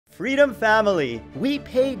Freedom family, we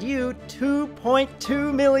paid you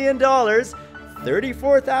 $2.2 million,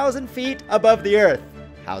 34,000 feet above the Earth.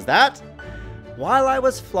 How's that? While I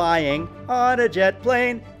was flying on a jet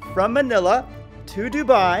plane from Manila to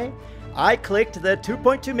Dubai, I clicked the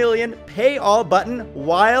 2.2 million pay all button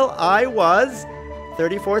while I was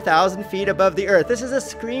 34,000 feet above the Earth. This is a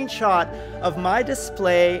screenshot of my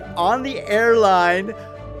display on the airline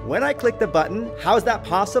when I click the button. How is that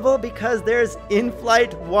possible? Because there's in-flight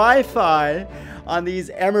Wi-Fi on these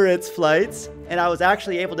Emirates flights, and I was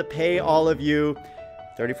actually able to pay all of you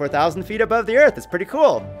 34,000 feet above the Earth. It's pretty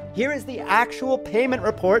cool. Here is the actual payment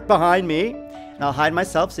report behind me, and I'll hide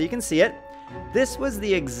myself so you can see it. This was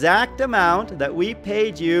the exact amount that we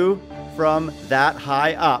paid you from that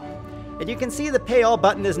high up. And you can see the pay all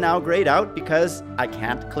button is now grayed out because I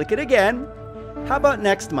can't click it again. How about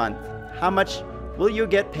next month? How much will you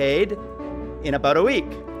get paid in about a week?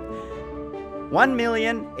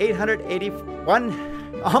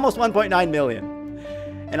 1,881,000, almost 1.9 million.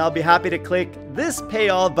 And I'll be happy to click this pay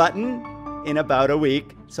all button in about a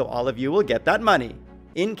week, so all of you will get that money.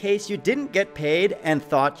 In case you didn't get paid and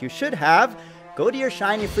thought you should have, go to your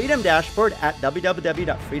Shiny Freedom dashboard at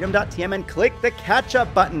www.freedom.tm and click the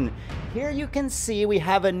catch-up button. Here you can see we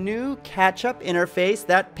have a new catch-up interface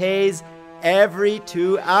that pays every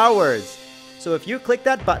 2 hours. So if you click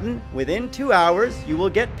that button, within 2 hours, you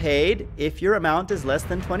will get paid if your amount is less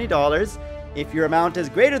than $20. If your amount is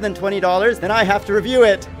greater than $20, then I have to review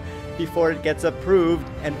it before it gets approved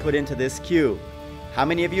and put into this queue. How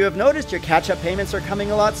many of you have noticed your catch-up payments are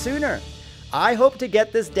coming a lot sooner? I hope to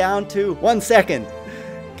get this down to 1 second.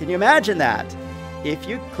 Can you imagine that? If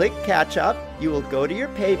you click catch-up, you will go to your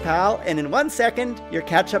PayPal, and in 1 second, your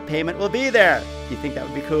catch-up payment will be there. Do you think that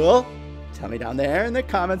would be cool? Tell me down there in the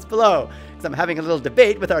comments below, because I'm having a little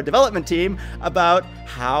debate with our development team about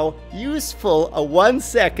how useful a 1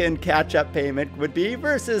 second catch-up payment would be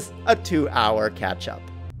versus a 2-hour catch-up.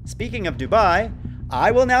 Speaking of Dubai, I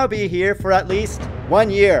will now be here for at least 1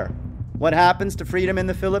 year. What happens to freedom in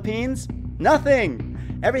the Philippines? Nothing.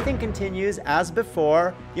 Everything continues as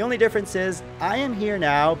before. The only difference is I am here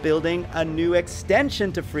now building a new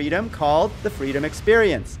extension to Freedom called the Freedom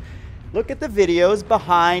Experience. Look at the videos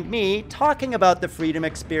behind me talking about the Freedom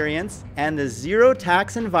Experience and the zero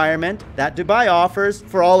tax environment that Dubai offers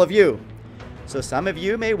for all of you. So some of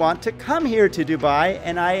you may want to come here to Dubai,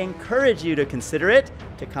 and I encourage you to consider it,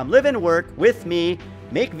 to come live and work with me,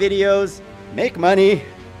 make videos, make money,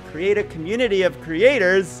 create a community of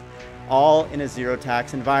creators, all in a zero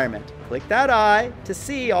tax environment. Click that I to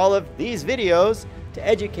see all of these videos to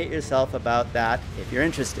educate yourself about that if you're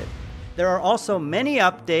interested. There are also many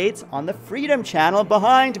updates on the Freedom channel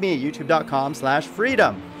behind me,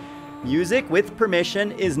 youtube.com/freedom. Music with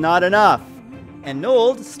permission is not enough. And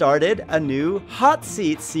Nold started a new Hot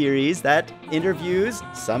Seat series that interviews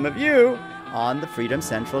some of you on the Freedom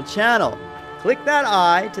Central channel. Click that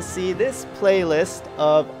I to see this playlist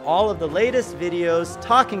of all of the latest videos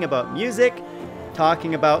talking about music,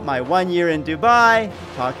 talking about my 1 year in Dubai,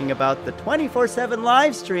 talking about the 24/7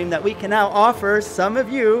 live stream that we can now offer some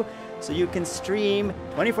of you, so you can stream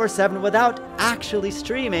 24/7 without actually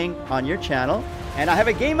streaming on your channel. And I have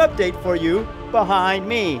a game update for you behind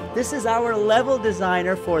me. This is our level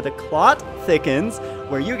designer for the Clot Thickens,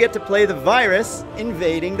 where you get to play the virus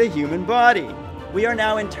invading the human body. We are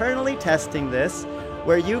now internally testing this,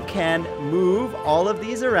 where you can move all of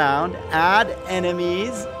these around, add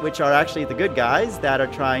enemies, which are actually the good guys that are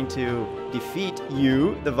trying to defeat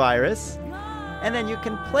you, the virus, and then you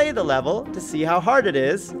can play the level to see how hard it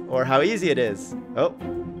is or how easy it is. Oh,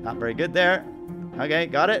 not very good there. Okay,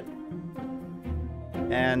 got it.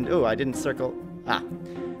 And, oh, I didn't circle.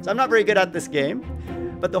 So I'm not very good at this game,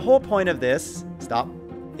 but the whole point of this,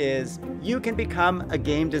 is you can become a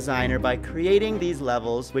game designer by creating these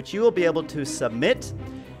levels, which you will be able to submit.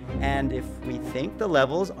 And if we think the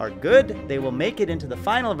levels are good, they will make it into the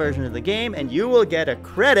final version of the game, and you will get a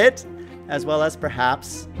credit, as well as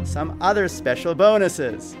perhaps some other special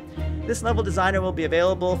bonuses. This level designer will be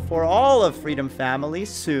available for all of Freedom family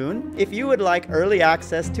soon. If you would like early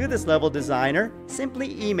access to this level designer,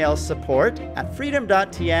 simply email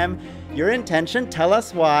support@freedom.tm your intention, tell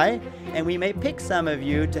us why, and we may pick some of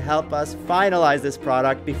you to help us finalize this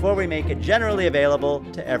product before we make it generally available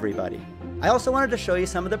to everybody. I also wanted to show you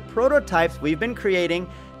some of the prototypes we've been creating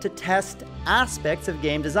to test aspects of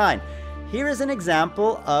game design. Here is an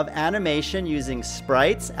example of animation using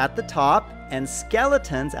sprites at the top and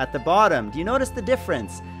skeletons at the bottom. Do you notice the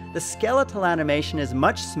difference? The skeletal animation is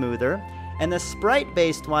much smoother, and the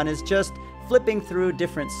sprite-based one is just flipping through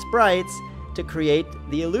different sprites to create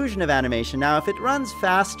the illusion of animation. Now, if it runs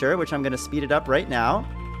faster, which I'm going to speed it up right now,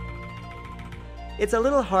 it's a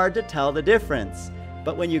little hard to tell the difference.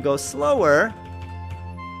 But when you go slower,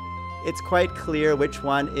 it's quite clear which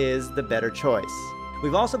one is the better choice.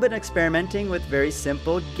 We've also been experimenting with very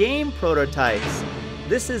simple game prototypes.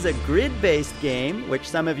 This is a grid-based game, which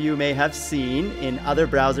some of you may have seen in other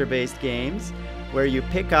browser-based games, where you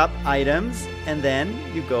pick up items and then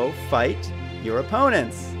you go fight your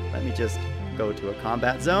opponents. Let me just go to a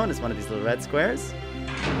combat zone. It's one of these little red squares.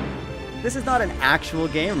 This is not an actual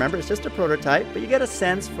game, remember, it's just a prototype, but you get a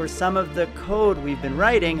sense for some of the code we've been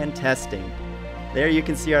writing and testing. There you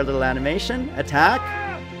can see our little animation, attack,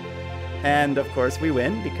 and of course we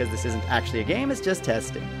win because this isn't actually a game, it's just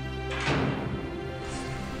testing.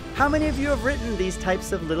 How many of you have written these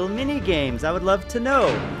types of little mini games? I would love to know.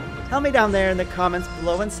 Tell me down there in the comments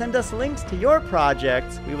below and send us links to your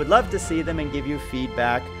projects. We would love to see them and give you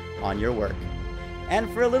feedback on your work. And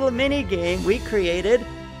for a little mini game, we created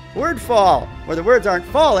Wordfall, where the words aren't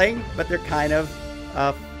falling, but they're kind of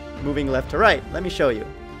moving left to right. Let me show you.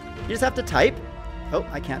 You just have to type. Oh,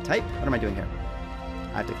 I can't type. What am I doing here?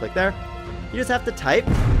 I have to click there. You just have to type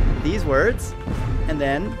these words, and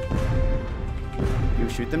then you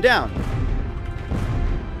shoot them down.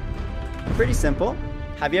 Pretty simple.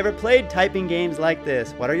 Have you ever played typing games like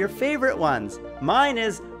this? What are your favorite ones? Mine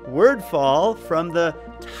is Wordfall from the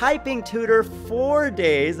Typing Tutor 4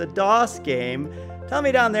 Days, a DOS game. Tell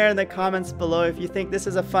me down there in the comments below if you think this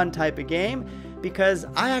is a fun type of game, because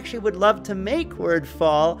I actually would love to make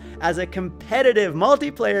Wordfall as a competitive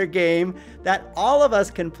multiplayer game that all of us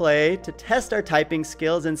can play to test our typing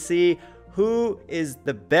skills and see who is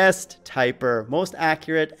the best typer, most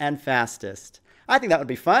accurate and fastest. I think that would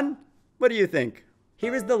be fun. What do you think?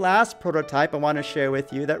 Here is the last prototype I want to share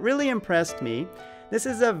with you that really impressed me. This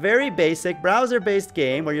is a very basic browser-based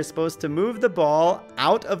game where you're supposed to move the ball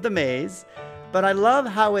out of the maze, but I love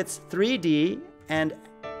how it's 3D and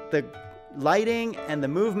the lighting and the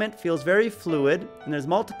movement feels very fluid, and there's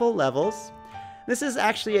multiple levels. This is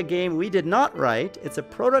actually a game we did not write. It's a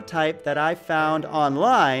prototype that I found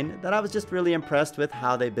online that I was just really impressed with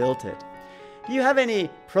how they built it. Do you have any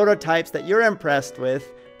prototypes that you're impressed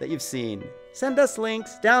with that you've seen? Send us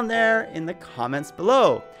links down there in the comments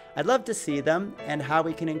below. I'd love to see them and how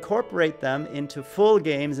we can incorporate them into full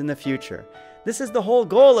games in the future. This is the whole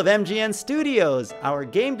goal of MGN Studios, our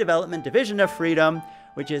game development division of Freedom,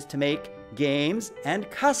 which is to make games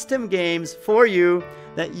and custom games for you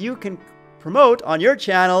that you can promote on your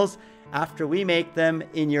channels after we make them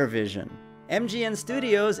in your vision. MGN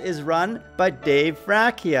Studios is run by Dave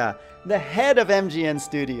Fracchia, the head of MGN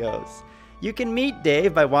Studios. You can meet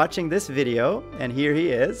Dave by watching this video, and here he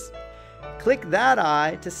is. Click that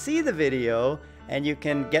eye to see the video, and you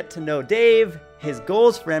can get to know Dave, his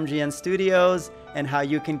goals for MGN Studios, and how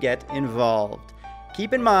you can get involved.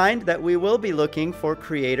 Keep in mind that we will be looking for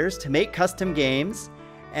creators to make custom games,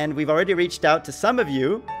 and we've already reached out to some of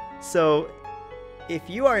you. So if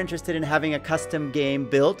you are interested in having a custom game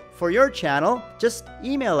built for your channel, just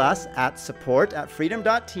email us at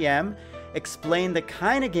support@freedom.tm, explain the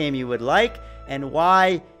kind of game you would like and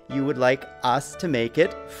why you would like us to make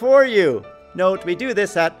it for you. Note, we do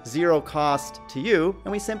this at zero cost to you,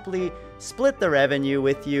 and we simply split the revenue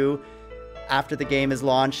with you after the game is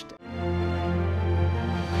launched.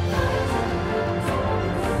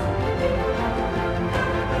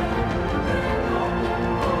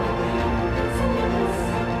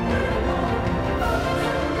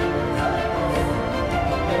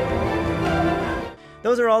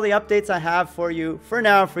 Those are all the updates I have for you for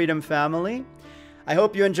now, Freedom Family. I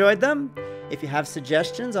hope you enjoyed them. If you have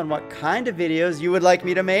suggestions on what kind of videos you would like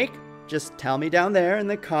me to make, just tell me down there in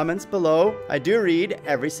the comments below. I do read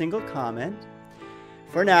every single comment.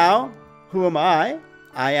 For now, who am I?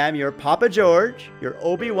 I am your Papa George, your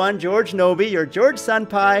Obi-Wan George Nobi, your George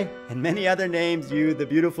Sunpai, and many other names you, the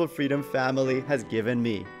beautiful Freedom Family, has given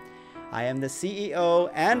me. I am the CEO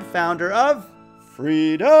and founder of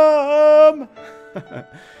Freedom!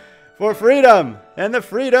 For freedom and the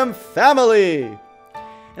Freedom Family.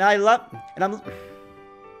 And I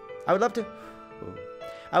would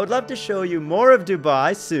love to show you more of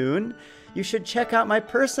Dubai soon. You should check out my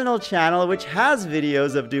personal channel, which has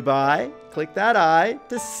videos of Dubai. Click that eye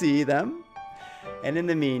to see them. And in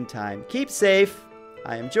the meantime, keep safe.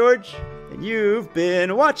 I am George, and you've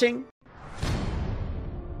been watching.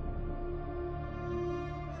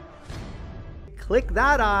 Click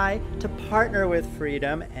that eye to partner with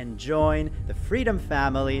Freedom and join the Freedom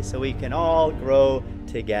Family so we can all grow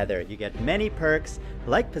together. You get many perks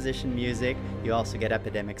like position music. You also get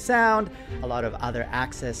Epidemic Sound, a lot of other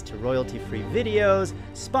access to royalty-free videos,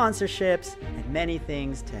 sponsorships, and many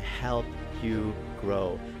things to help you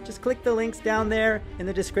grow. Just click the links down there in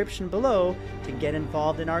the description below to get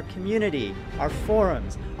involved in our community, our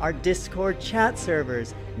forums, our Discord chat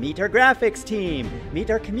servers, meet our graphics team, meet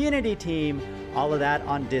our community team, all of that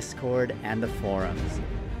on Discord and the forums.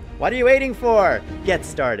 What are you waiting for? Get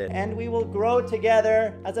started. And we will grow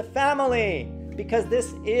together as a family, because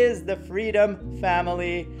this is the Freedom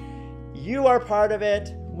Family. You are part of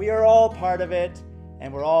it, we are all part of it,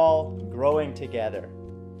 and we're all growing together.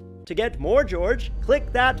 To get more George,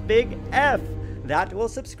 click that big F. That will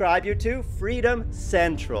subscribe you to Freedom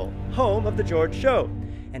Central, home of The George Show.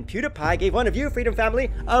 And PewDiePie gave one of you, Freedom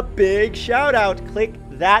Family, a big shout out. Click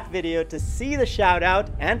that video to see the shout out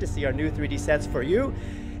and to see our new 3D sets for you.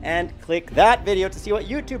 And click that video to see what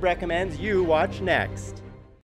YouTube recommends you watch next.